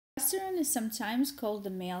Testosterone is sometimes called the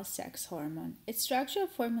male sex hormone. Its structural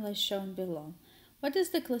formula is shown below. What is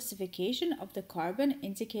the classification of the carbon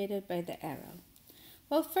indicated by the arrow?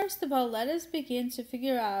 Well, first of all, let us begin to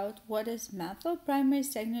figure out what is methyl, primary,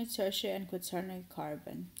 secondary, tertiary, and quaternary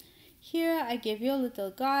carbon. Here I give you a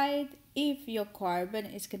little guide. If your carbon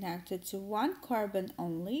is connected to one carbon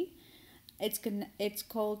only, it's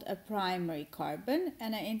called a primary carbon,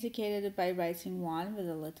 and I indicated it by writing 1 with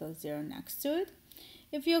a little 0 next to it.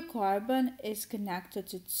 If your carbon is connected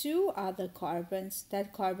to 2 other carbons,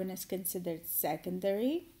 that carbon is considered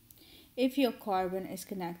secondary. If your carbon is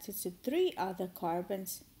connected to 3 other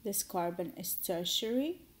carbons, this carbon is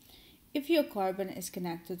tertiary. If your carbon is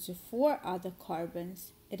connected to 4 other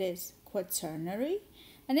carbons, it is quaternary.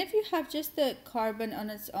 And if you have just the carbon on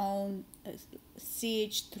its own,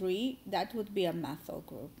 CH3, that would be a methyl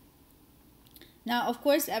group. Now, of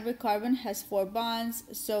course, every carbon has 4 bonds,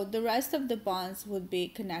 so the rest of the bonds would be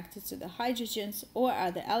connected to the hydrogens or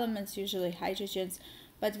other elements, usually hydrogens,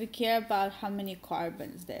 but we care about how many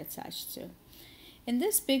carbons they're attached to. In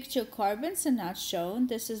this picture, carbons are not shown.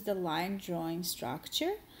 This is the line drawing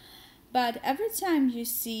structure. But every time you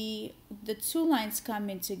see the 2 lines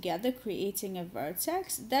coming together creating a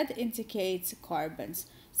vertex, that indicates carbons.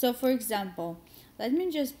 So for example, let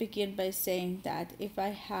me just begin by saying that if I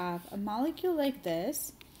have a molecule like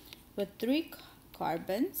this with 3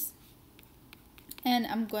 carbons, and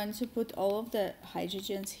I'm going to put all of the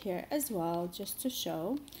hydrogens here as well just to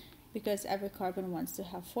show, because every carbon wants to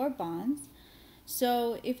have 4 bonds.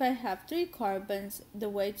 So if I have 3 carbons, the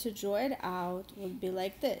way to draw it out would be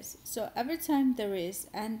like this. So every time there is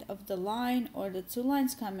end of the line or the 2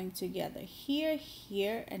 lines coming together, here,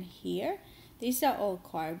 here, and here, these are all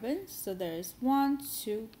carbons. So there is 1,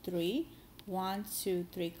 2, 3, 1, 2,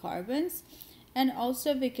 3 carbons. And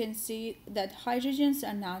also we can see that hydrogens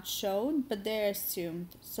are not shown, but they are assumed.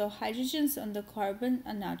 So hydrogens on the carbon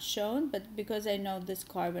are not shown, but because I know this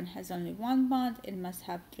carbon has only 1 bond, it must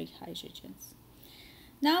have 3 hydrogens.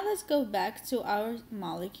 Now let's go back to our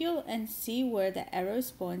molecule and see where the arrow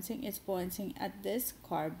is pointing. It's pointing at this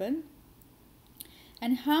carbon.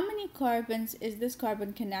 And how many carbons is this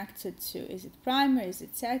carbon connected to? Is it primary? Is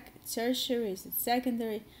it tertiary? Is it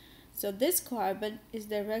secondary? So this carbon is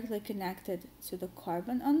directly connected to the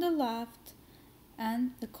carbon on the left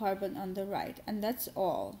and the carbon on the right. And that's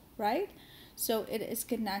all, right? So it is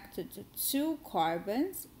connected to 2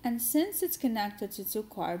 carbons. And since it's connected to 2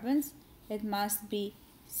 carbons, it must be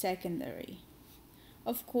secondary.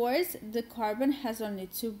 Of course, the carbon has only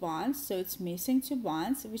 2 bonds, so it's missing 2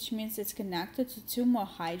 bonds, which means it's connected to 2 more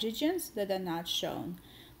hydrogens that are not shown.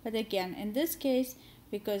 But again, in this case,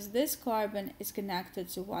 because this carbon is connected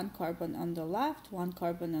to 1 carbon on the left, 1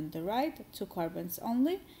 carbon on the right, 2 carbons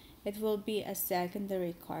only, it will be a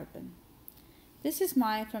secondary carbon. This is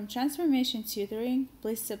Maya from Transformation Tutoring.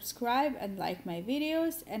 Please subscribe and like my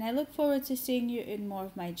videos, and I look forward to seeing you in more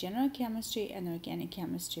of my general chemistry and organic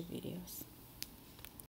chemistry videos.